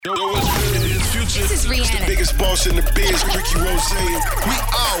Rihanna. The biggest boss in the biz, Ricky Rose. We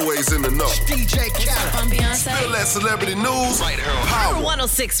always in the know. DJ Khaled. I'm Beyonce. Spill that celebrity news right here on Power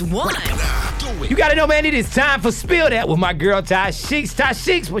 106.1. You gotta know, man, it is time for Spill That with my girl Ty Sheeks. Ty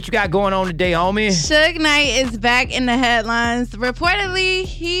Sheeks, what you got going on today, homie? Suge Knight is back in the headlines. Reportedly,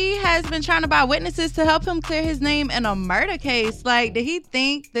 he has been trying to buy witnesses to help him clear his name in a murder case. Like, did he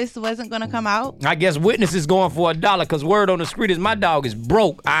think this wasn't gonna come out? I guess witnesses going for $1 because word on the street is my dog is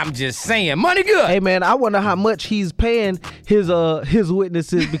broke. I'm just saying. Money good. Hey, man, I wonder how much he's paying his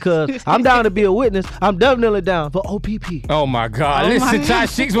witnesses because I'm down to be a witness. I'm definitely down for OPP. Oh, my God. Listen, Ty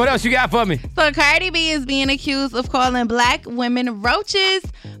Sheeks, what else you got for me? So Cardi B is being accused of calling black women roaches,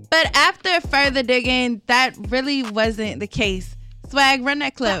 but after further digging, that really wasn't the case. Swag, run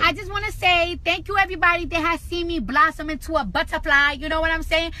that clip. I just want to say thank you, everybody that has seen me blossom into a butterfly. You know what I'm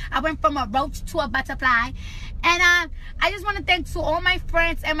saying? I went from a roach to a butterfly. And I just want to thank to all my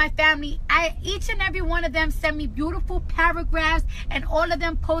friends and my family. Each and every one of them sent me beautiful paragraphs, and all of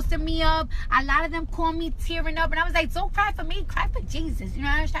them posted me up. A lot of them called me tearing up, and I was like, don't cry for me, cry for Jesus. You know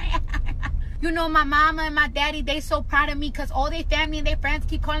what I'm saying? You know, my mama and my daddy, they so proud of me because all their family and their friends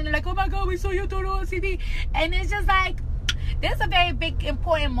keep calling. They're like, oh my God, we saw you through the OCD. And it's just like, there's a very big,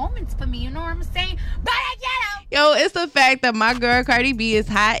 important moments for me. You know what I'm saying? But Yo, it's the fact that my girl Cardi B is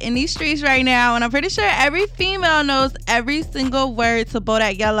hot in these streets right now, and I'm pretty sure every female knows every single word to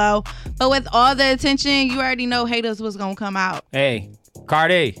Bodak Yellow. But with all the attention, you already know haters was gonna come out. Hey,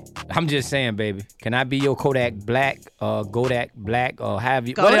 Cardi, I'm just saying, baby. Can I be your Kodak Black, Kodak Black, or have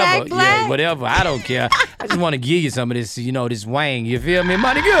you whatever? Black? Yeah, whatever. I don't care. I just want to give you some of this, this wang. You feel me?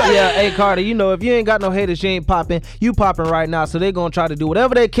 Money good. Yeah, hey Cardi, if you ain't got no haters, you ain't popping. You popping right now, so they gonna try to do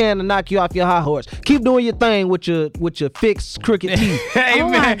whatever they can to knock you off your high horse. Keep doing your thing with your fixed crooked teeth. Hey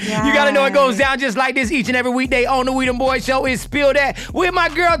man, you gotta know it goes down just like this each and every weekday on the We Them Boys Show. It's Spill That with my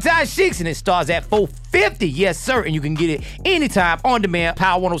girl Ty Sheeks, and it starts at 4:50. Yes, sir, and you can get it anytime on demand.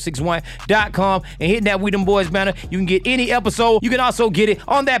 Power1061.com and hitting that We Them Boys banner. You can get any episode. You can also get it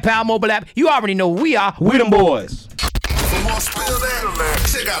on that Power mobile app. You already know we are We Them Boys. For more Spill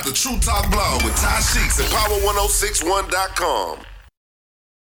That, check out the True Talk blog with Ty Sheeks at power1061.com.